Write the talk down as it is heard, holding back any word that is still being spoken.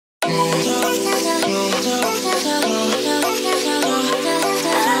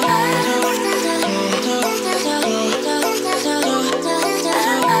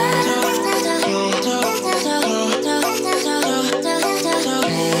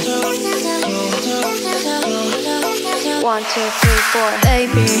1, 2, 3, 4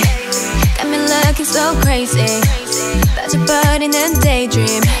 Baby, got me looking so crazy 빠져버리는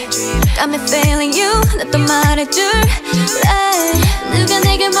daydream Got me feeling you 나 또 말해줄래 누가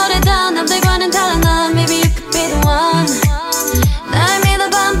내게 뭐래도 남들과는 달라 넌 Maybe you could be the one 날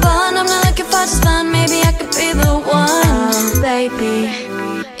믿어봐 한번 I'm not looking for just fun Maybe I could be the one Baby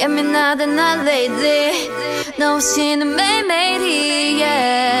예민하다 난 lady 너 없이는 매일매일이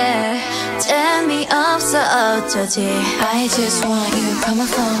yeah 재미없어 어쩌지 I just want you Call my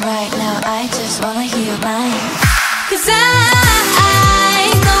phone right now I just wanna hear your line Cause I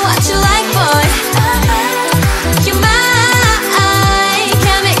know what you like boy You're mine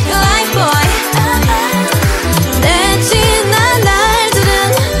Can't make you like boy 내 지난 날들은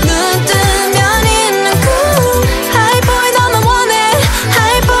눈 뜨면 있는 cool High boy 너만 원해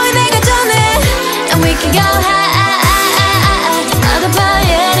High boy 내가 전해 And we can go high 어느 밤에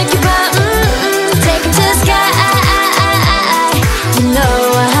이렇게 봐 Take it to the sky You know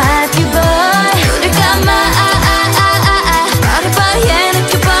I have you boy 우리 감아 어느 밤에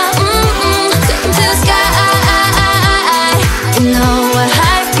이렇게 봐 Take it to the sky You know I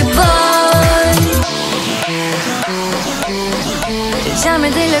have you boy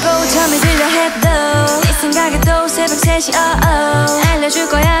잠을 들려고 잠이 들려 해도 네 생각에도 새벽 3시 알려줄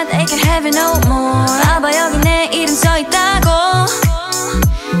거야 They can have it no more 봐봐 여기 내 이름 써있다고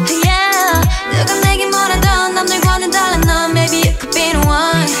Yeah 누가 내게 뭐라던 남들과는 달라 넌 Maybe you could be the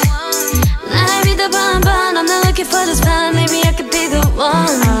one 날 믿어봐 한번 I'm not looking for just fun Maybe I could be the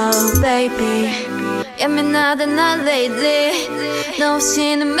one Oh baby 예민하다 난 lady 너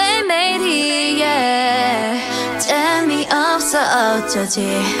없이는 매일매일이 yeah 재미없어 어쩌지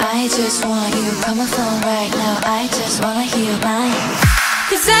I just want you Call my phone right now I just wanna hear your line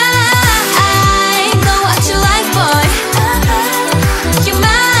Cause I know what you like boy You're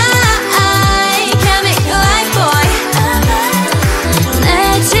mine Can't make you like boy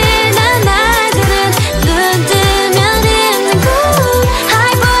내 지난 날들은 눈 뜨면 있는 cool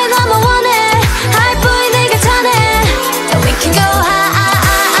High boy 너만 원해 High boy 내가 전해 And we can go high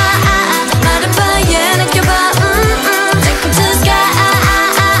마른 밤에 느껴봐 Take it to the sky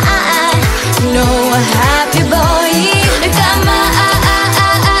You know I have you boy 눈을 감아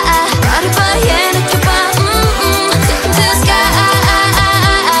마른 밤에 느껴봐 Take it to the sky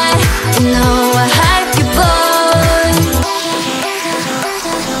You know I have you boy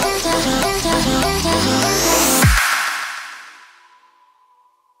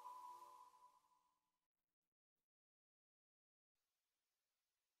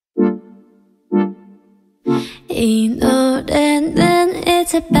이 노래는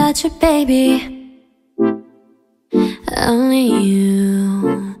It's about you baby Only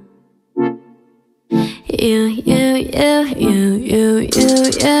you You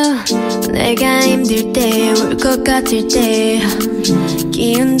내가 힘들 때 울 것 같을 때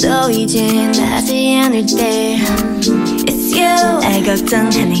기운도 이제 나지 않을 때 It's you 날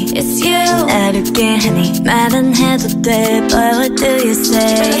걱정하니 It's you 날 웃게 하니 말은 해도 돼 But what do you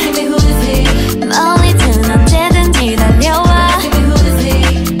say 멀리든 언제든지 달려와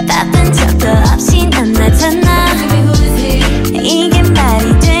바쁜 척도 없이 난 날 찾나 이게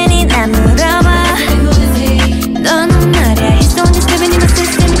말이 되니 난 물어봐 너는 말야 He's the one that's living in my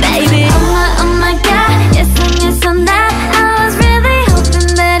system baby Oh my god yes I'm not I was really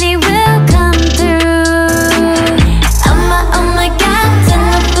hoping that he will come through Oh my god 단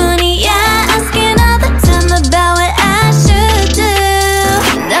너뿐이야 Asking all the time about what I should do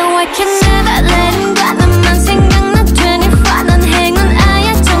No I can't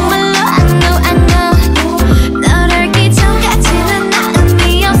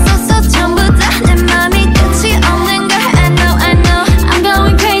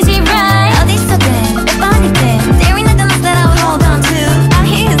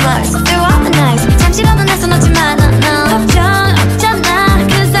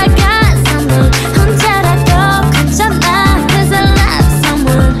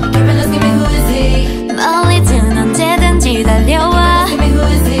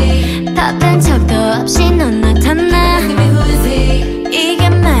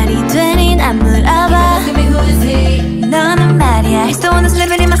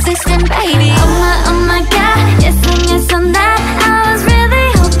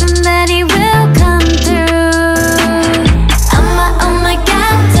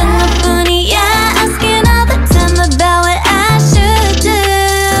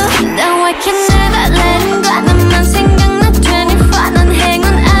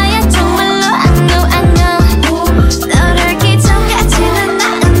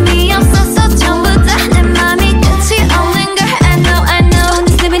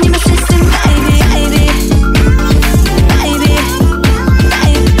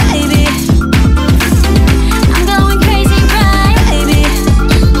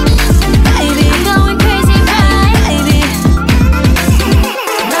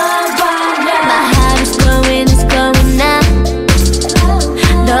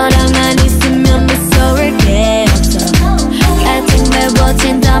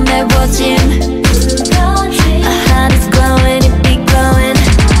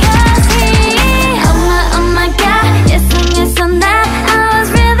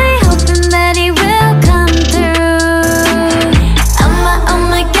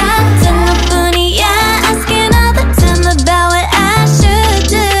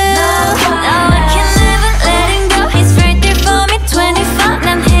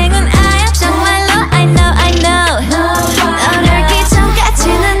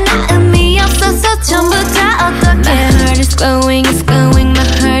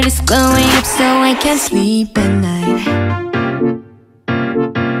eyes glowing up so I can't sleep at night.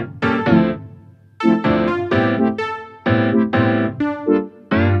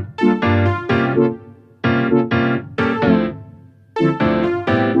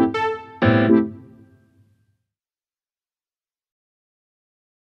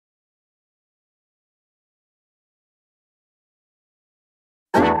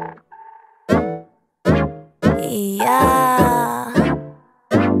 Yeah.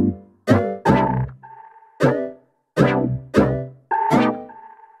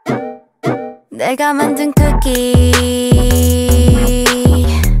 내가 만든 쿠키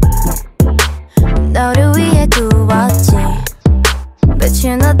너를 위해 구웠지. But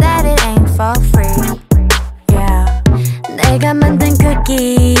you know that it ain't for free. Yeah. 내가 만든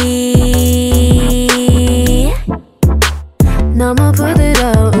쿠키 너무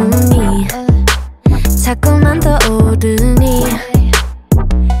부드러우니 자꾸만 더 오르니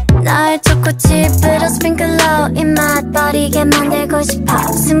널 초코칩으로 스프링클러 입맛 버리게 만들고 싶어.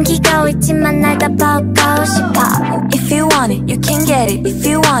 숨기고 있지만 날 다 보고 싶어. If you want it, you can get it. If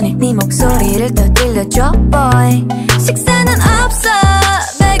you want it, 네 목소리를 더 들려줘 boy. 식사는 없어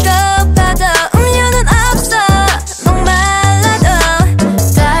배고파도 음료는 없어 목말라도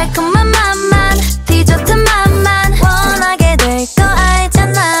달콤한 맛만 디저트 맛만 원하게 될 거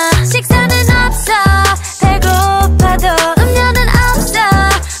알잖아. 식사는 없어 배고파도 음료는 없어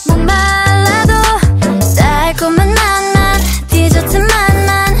목말라도 달콤한 맛만 디저트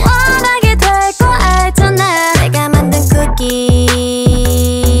맛만 원하게 될 거 알잖아. 내가 만든 쿠키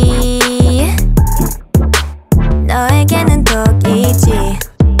너에게는 독이지.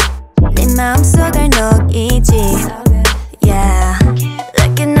 네 마음속을 녹이지. Yeah,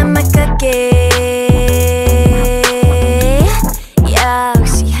 looking at my cookie.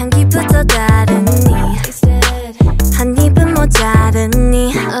 역시 향기부터 다르니 한 입은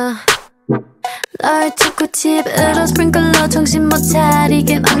모자르니. 널 초코칩으로 스프링클러 정신 못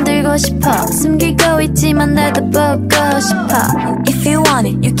차리게 만들고 싶어. 숨기고 있지만 날 더 보고 싶어. If you want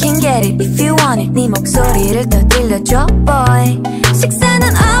it, you can get it. If you want it, 네 목소리를 더 들려줘 boy. 식사는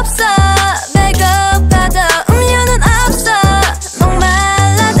없어 배고파도 음료는 없어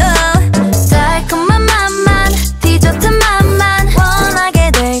목말라도 달콤한 맛만 디저트 맛만 원하게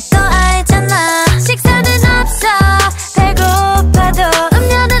될 거 알잖아. 식사는 없어 배고파도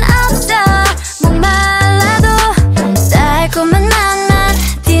음료는 없어 목말라도 달콤한 맛만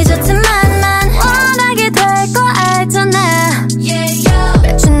디저트 맛만 원하게 될 거 알잖아.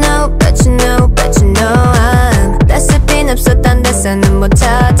 Bet you know, bet you know, bet you know I'm 레시피는 없어 딴 데서는 못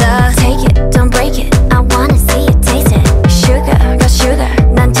찾아. Take it, don't break it, I wanna see you taste it. Sugar, got sugar,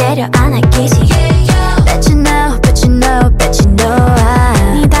 난 재료 안 아끼지. Bet you know, bet you know, bet you know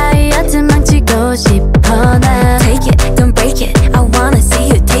I'm 네 다이어트 망치고 싶어 난. Take it, don't break it, I wanna see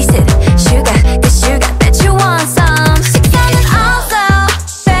you taste it. Sugar, got sugar, bet you want some. 식사는 없어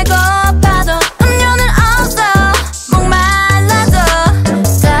배고파도 음료는 없어 목말라도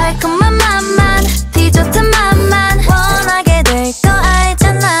달콤한 맛만 디저트 맛만 원하게 될 거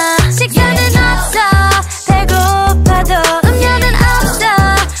알잖아. 식사는 없어 배고파도 음료는 없어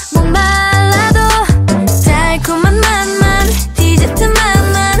목말라도 달콤한 맛만 디저트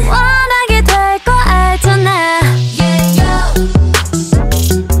맛만 원하게 될 거 알잖아.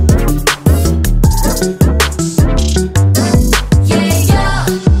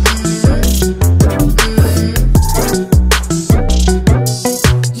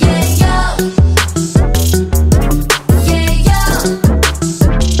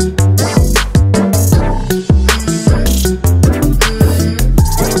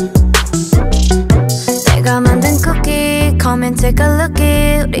 내가 만든 쿠키 Come and take a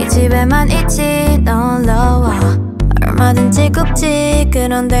lookie. 우리 집에만 있지 놀러와. 얼마든지 굽지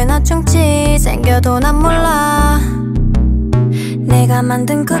그런데 나 충치 생겨도 난 몰라. 내가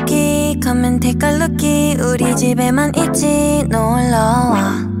만든 쿠키 Come and take a lookie. 우리 집에만 있지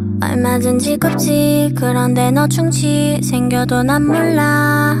놀러와. 얼마든지 굽지 그런데 너 충치 생겨도 난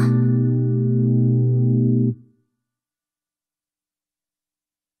몰라.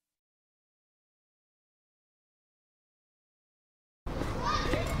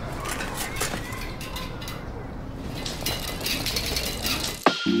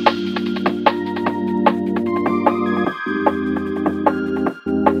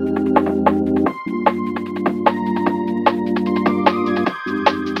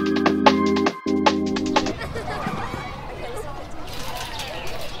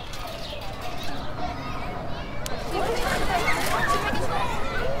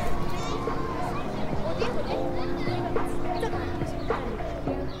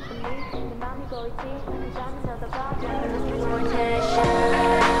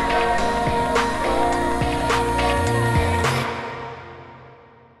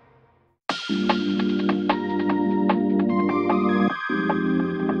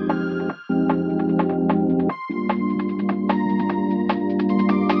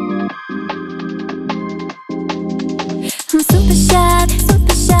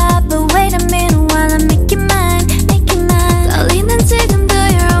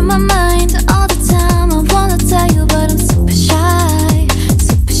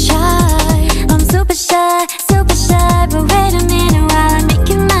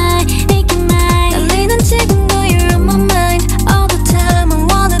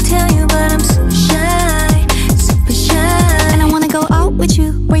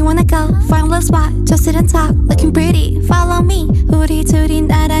 you wanna go? Find a little spot, just sit and talk. Looking pretty, follow me. 우리 둘이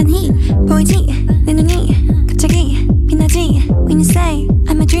나란히 보이지? 내 눈이 갑자기 빛나지? When you say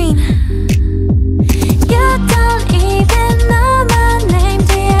I'm a dream. You don't even know my name,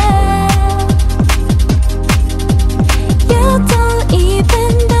 dear. You don't even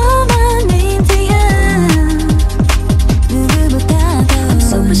know my name, dear. 누구보다도 I'm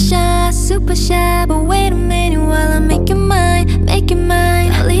super shy, but wait a minute while I make you mine, make you mine.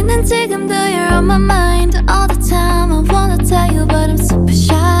 떨리는 지금도 you're on my mind all the time. I wanna tell you, but I'm super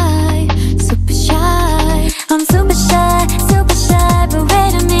shy, super shy. I'm super shy, but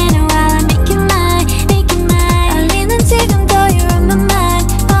wait a minute while I make you mine, make you mine. 떨리는 지금도 you're on my mind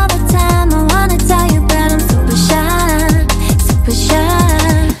all the time. I wanna tell you, but I'm super shy, super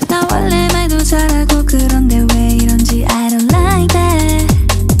shy. 나 원래 말도 잘하고 그런데 왜 이런지 I don't like that.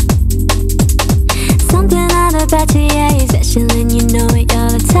 Something out about you, yeah, you're special and you know it, you're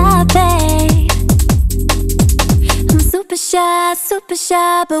the top, babe. I'm super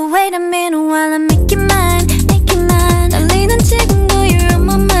shy, but wait a minute while I make you mine, make you mine. 떨리는 지금도 you're on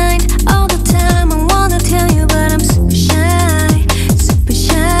my mind all the time. I wanna tell you, but I'm super shy, super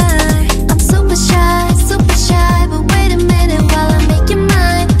shy. I'm super shy, but wait a minute while I make you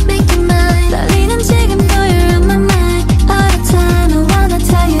mine, make you mine. 떨리는 지금도 you're on my mind all the time. I wanna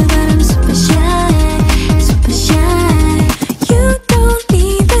tell you, but I'm super shy, super shy. You don't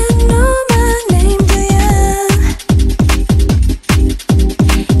even know my name, do you?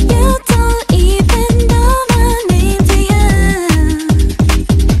 You don't even know my name, do you?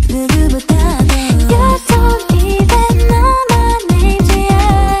 누구보다도 You don't even know my name, do you?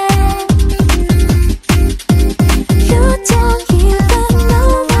 You don't even know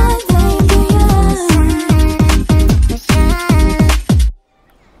my name, do you?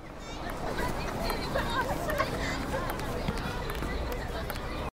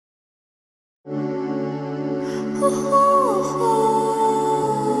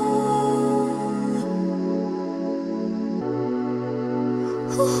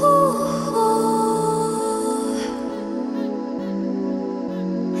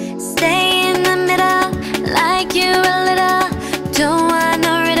 Stay in the middle, like you a little. Don't want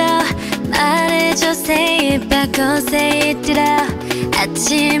no riddle. 말해줘, say it back, oh say it out.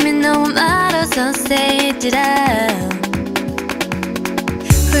 아침이 너무 멀어서 say it out.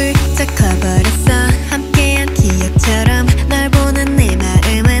 훌쩍 커버렸어 함께한 기억처럼. 널 보는 내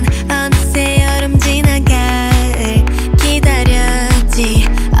마음은 어느새 여름 지난 가을 기다렸지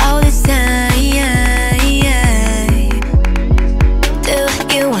all this time. Do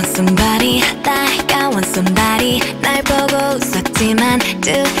you want somebody like I want somebody? 날 보고 웃었지만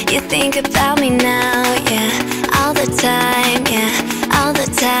do you think about me now? Yeah, all the time, yeah, all the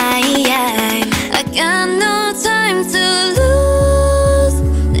time. I got no time to lose.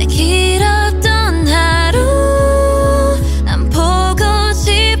 내 길었던 하루 난 보고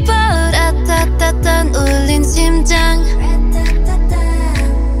싶어. 라따따따 울린 심장.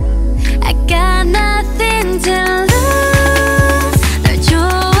 I got nothing to lose. 널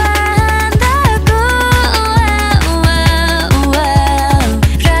좋아한다고.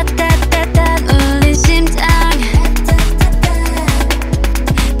 라따따따 울린 심장.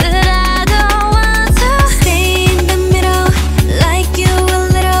 But I don't want to stay in the middle, like you a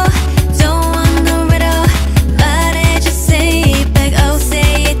little. Don't want no riddle. 말해줘, say it back, oh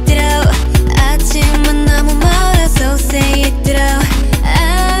say it out. 아침은 너무 멀어서 say it out.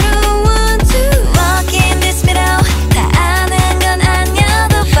 I don't want to walk in this middle. 다 아는 건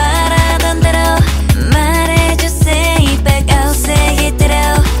아니어도 바라던 대로. 말해줘, say it back, oh say it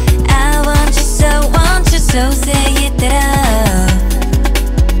out. I want you, so say it out.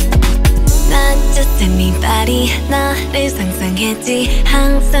 Not just anybody. 너를 상상했지.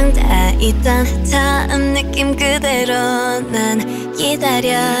 항상 다 있던 처음 느낌 그대로 난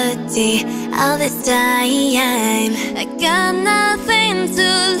기다렸지 all this time. I got nothing to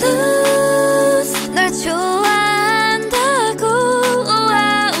lose. 널 좋아한다고.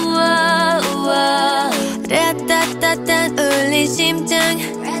 라따따따 울린 심장.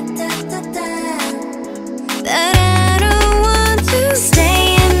 But I don't want to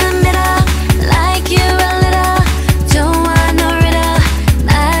stay in the middle, like you a little. Don't want no riddle.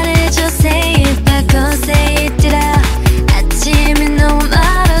 말해줘, say it back, oh say it out. 아침이 너무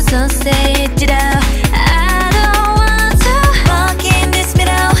멀어서 say it out. I don't want to walk in this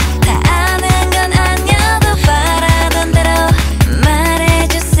middle. 다 아는 건 아니어도 바라던 대로.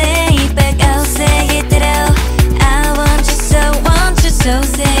 말해줘, say it back, oh say it out. I want you, so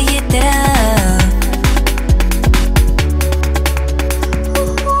say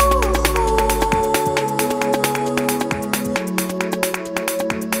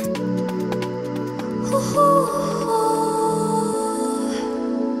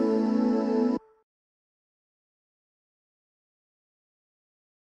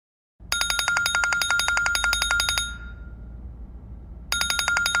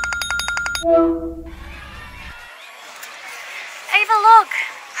Ava, look!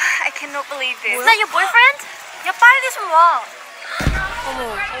 I cannot believe this. Is that your boyfriend? 야, 빨리 좀 와.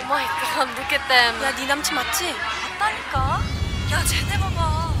 어머, oh my god, look at them. 야, 네 남친 맞지? 맞다니까. 야, 쟤네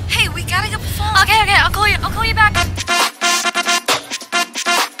봐봐. Hey, we gotta get phone. Okay, I'll call you back.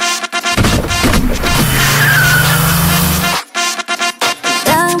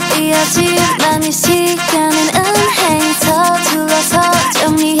 낭비하지만 이 시간은 은행 서둘러서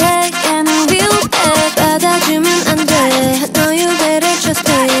정리해야는 위험해. 받아주면 안 돼. No, you better trust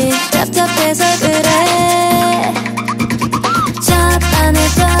me. 답답해서 그래.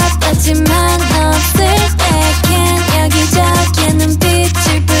 잡아내도 하지만 없을 때 캔 여기저기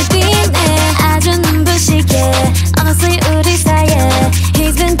눈빛을 부리네. 아주 눈부시게 Honestly 우리 사이에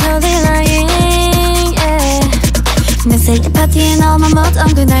He's been totally lying, yeah. 내 생일 파티에 너만 못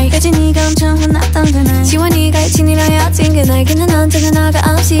온 그날 여진이가 엄청 혼났던 그날 지원이가 일진이랑 여진 그날 걔는 언제나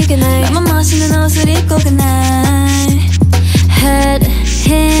너가 없이 그날 나만 멋있는 옷을 입고 그날 Heard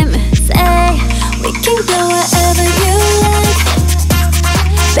him say We can go wherever you like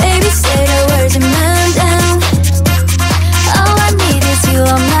Baby say the words and man down All I need is you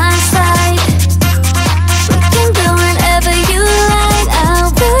on my side We can go wherever you like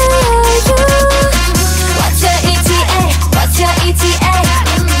I'll follow you What's your ETA? What's your ETA?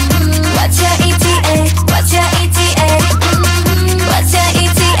 What's your ETA? What's your ETA? What's your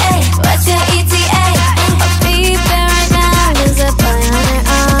ETA? What's your ETA? I'll be there right now There's a boy on her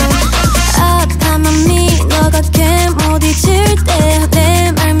arm 아파만 미 너가 꽤 못 잊을 때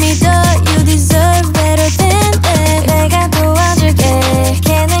내 말 믿어 You deserve better than that 내가 도와줄게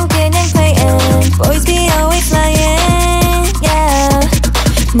걔는 그냥 playing Boys be always lying yeah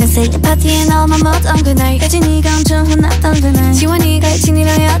내 생일 파티에 너만 못 온 그날 여진이가 엄청 혼났던 그날 지원이가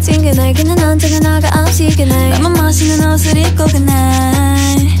일진이랑 여진 그날 걔는 언제나 너가 없이 그날 나만 멋있는 옷을 입고 그날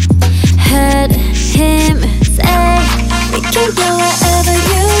Heard him say We can go wherever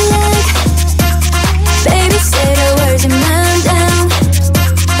you like Baby say the words and man down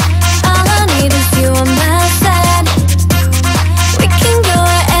All I need is you on my side We can go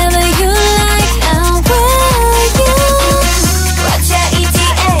wherever you like I'll wear you What's your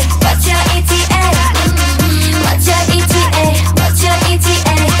ETA? What's your ETA? What's your ETA? What's your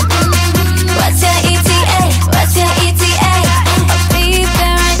ETA? What's your ETA? What's your ETA? I'll be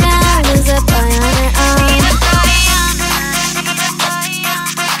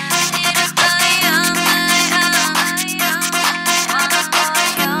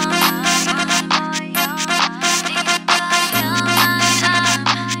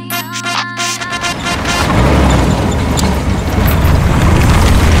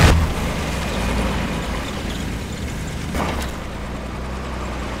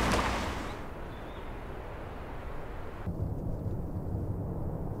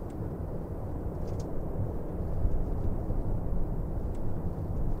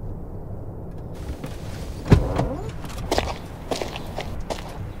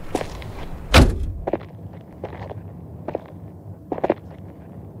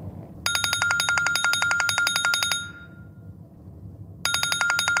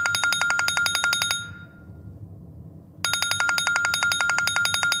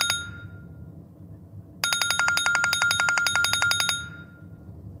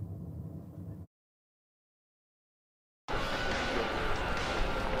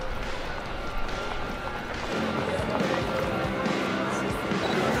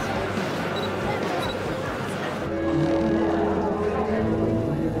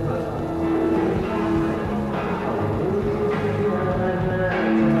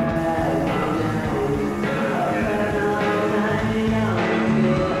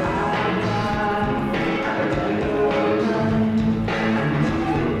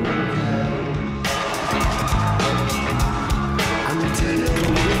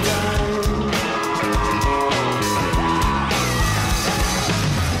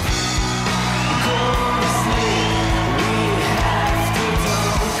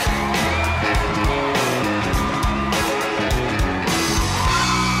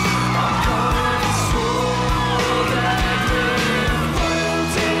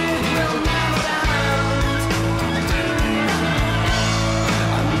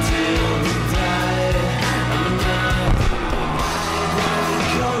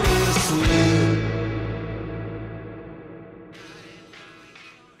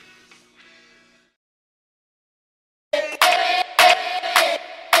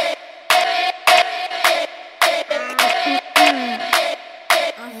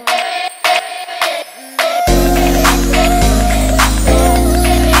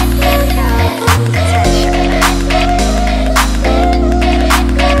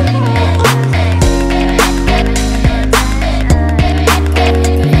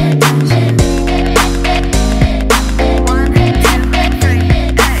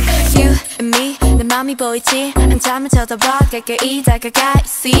보이지 한참을 쳐다봐 가까이 다가가 You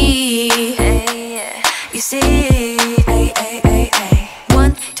see You see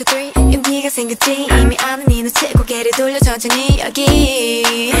One, two, three 용기가 생겼지 이미 아는 이 눈치 고개를 돌려 천천히 여기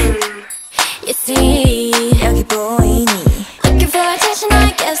You see 여기 보이니 Looking for attention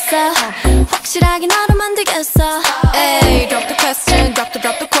알겠어 확실하게 너로 만들겠어 Hey, drop the question, drop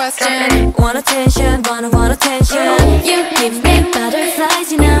the question Want attention, want attention You give me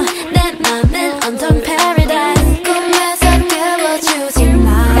butterflies, you know 내 맘은 온통 paradise 꿈에서 깨워주지 마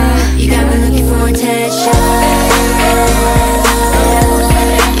You got me looking for attention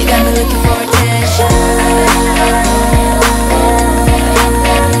You got me looking for attention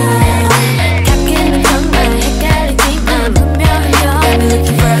가끔은 정말 헷갈리지만 분명히 You got me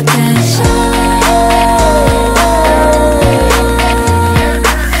looking for attention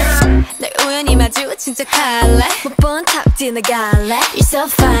널 우연히 마주친 척할래 못 본 척 지나갈래 You're so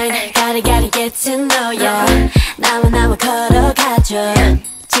fine gotta get to know ya 나와 걸어가줘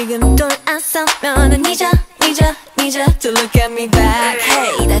지금 돌아서면은 잊어 To look at me back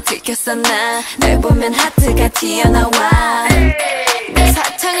Hey 다 들켰어 나널 보면 하트가 튀어나와 내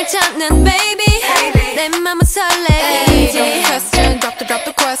사탕을 찾는 baby 내 맘은 설레 Drop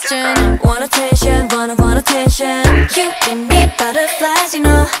the question Want attention want attention You give me butterflies you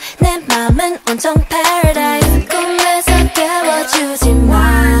know 내 맘은 온통 paradise 꿈에서 깨워주지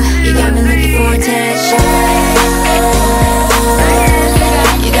마 You got me looking for attention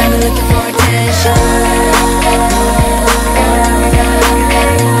You got me looking for attention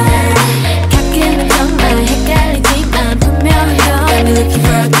가끔은 정말 헷갈리지만 분명히 You got me looking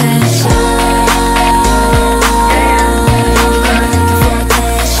for attention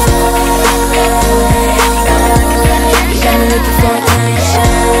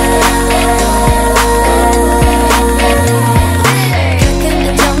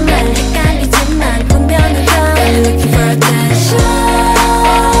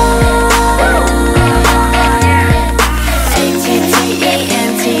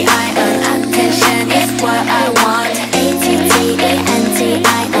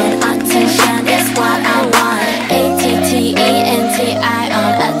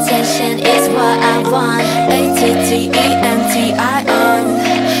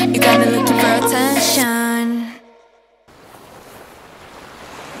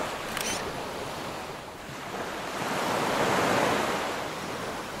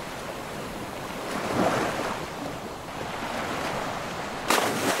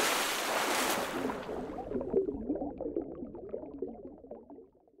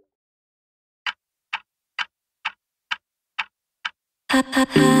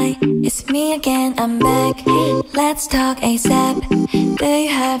Hi, it's me again, I'm back. Let's talk ASAP. Do you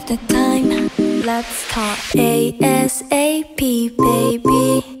have the time? Let's talk ASAP,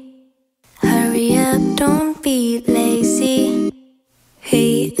 baby. Hurry up, don't be lazy.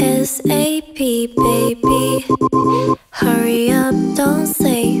 ASAP, baby. Hurry up, don't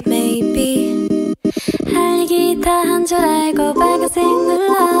say maybe. 할 얘기 다 한 줄 알고 빨간색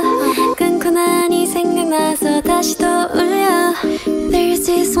눌러 끊고 나니 생각나서 다시 또 울려 There's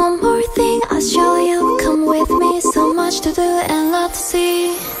this one more thing I'll show you Come with me, so much to do and lot to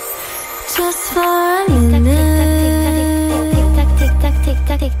see Just for a minute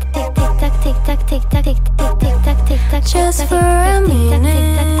Just for a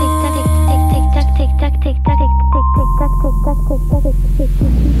minute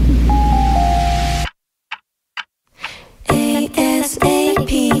ASAP,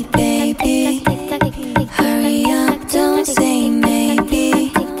 baby. Hurry up, don't say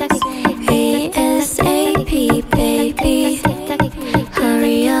maybe. ASAP, baby.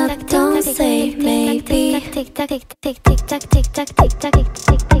 Hurry up, don't say maybe.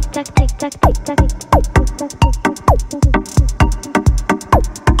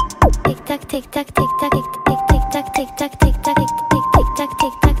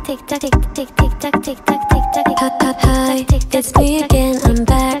 Hi, it's me again, I'm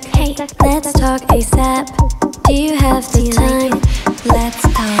back. Hey, let's talk ASAP. Do you have the time? Let's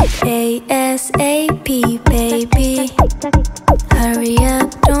talk ASAP, baby. Hurry up,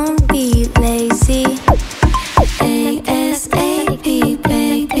 don't be lazy. ASAP,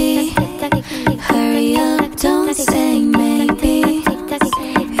 baby. Hurry up, don't say maybe.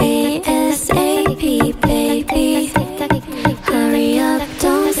 ASAP, baby. Hurry up,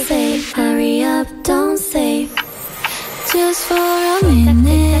 don't say. Hurry up, don't say. Just for a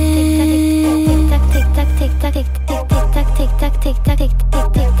minute.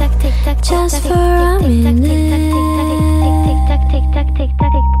 Just for a minute.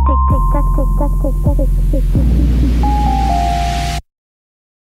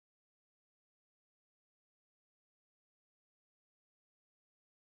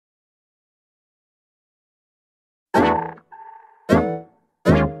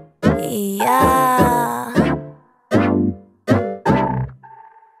 yeah.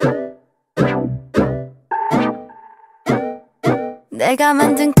 내가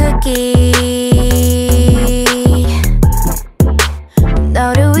만든 쿠키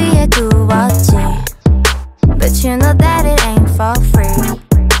너를 위해 구웠지 But you know that it ain't for free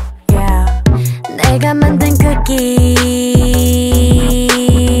yeah. 내가 만든 쿠키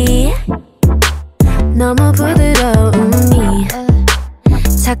너무 부드러우니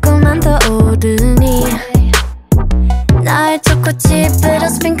자꾸만 더 오르니 날 초코칩으로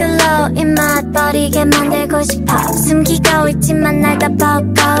스프링클러 입맛 버리게 만들고 싶어 숨기고 있지만 날 다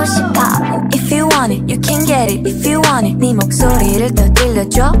보고 싶어 If you want it, you can get it If you want it, 네 목소리를 더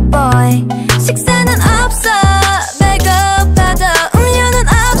들려줘 boy 식사는 없어 배고파도 음료는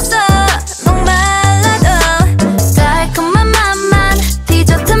없어 목말라도 달콤한 맛만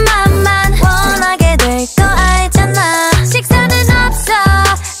디저트 맛만 원하게 될 거 알잖아 식사는 없어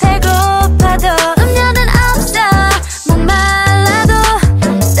배고파도 음료는 없어 목말라도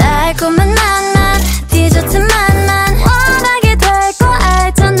달콤한 맛만 디저트 맛만 원하게 될 거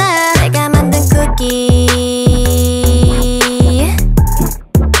알잖아 내가 만든 쿠키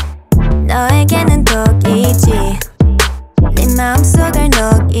너에게는 독이지 네 마음속을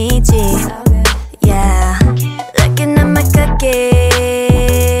녹이지 Yeah Looking at my cookie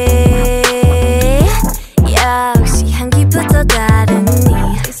역시 향기부터 다르니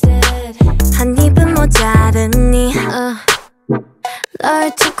한 입은 모자르니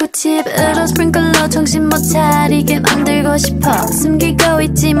널 초코칩으로 스프링클러 정신 못 차리게 만들고 싶어 숨기고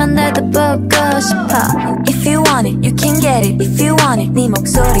있지만 날 더 보고 싶어 If you want it, you can get it If you want it, 네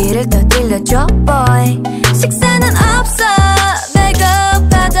목소리를 더 들려줘 boy 식사는 없어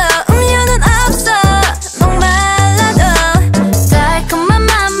배고파도 음료는 없어 목말라도 달콤한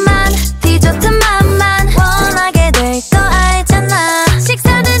맛만 디저트 맛만 원하게 될 거 알잖아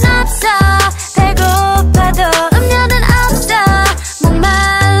식사는 없어 배고파도 음료는 없어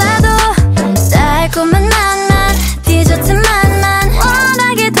목말라도 달콤한 맛만 디저트 맛만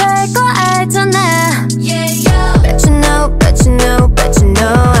원하게 될 거 알잖아 Bet you know, bet you know, bet you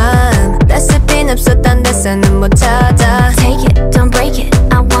know 레시피는 없어 딴 데서는 못 찾아 Take it, don't break it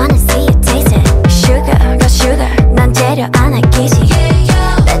I wanna see you taste it Sugar, got sugar 난 재료 안 아끼지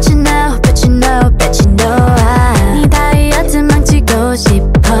Bet you know, bet you know, bet you know 네 다이어트 망치고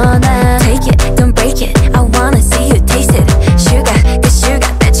싶어 나 Take it, don't break it I wanna see you taste it Sugar, got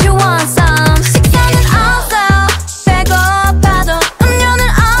sugar Bet you want some 식사는 없어 배고파도 음료는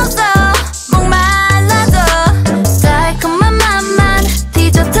없어 목말라도 달콤한 맛만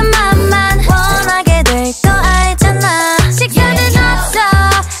디저트 맛만 원하게 될 거 알잖아 식사는 없어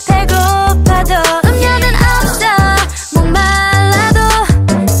배고파도 음료는 없어 목말라도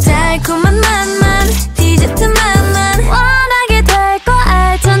달콤한 맛만 디저트 맛만 원하게 될 거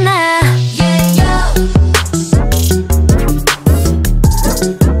알잖아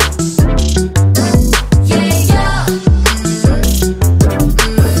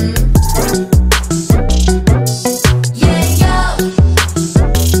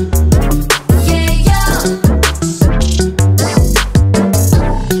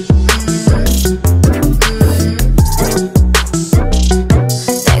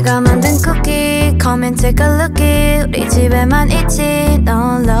내가 만든 쿠키 Come and take a lookie 우리 집에만 있지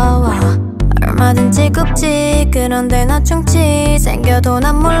놀러와 얼마든지 굽지 그런데 나 충치 생겨도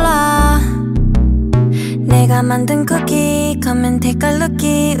난 몰라 내가 만든 쿠키 Come and take a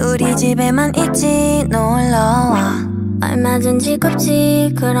lookie 우리 집에만 있지 놀러와 얼마든지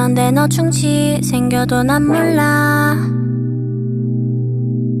굽지 그런데 너 충치 생겨도 난 몰라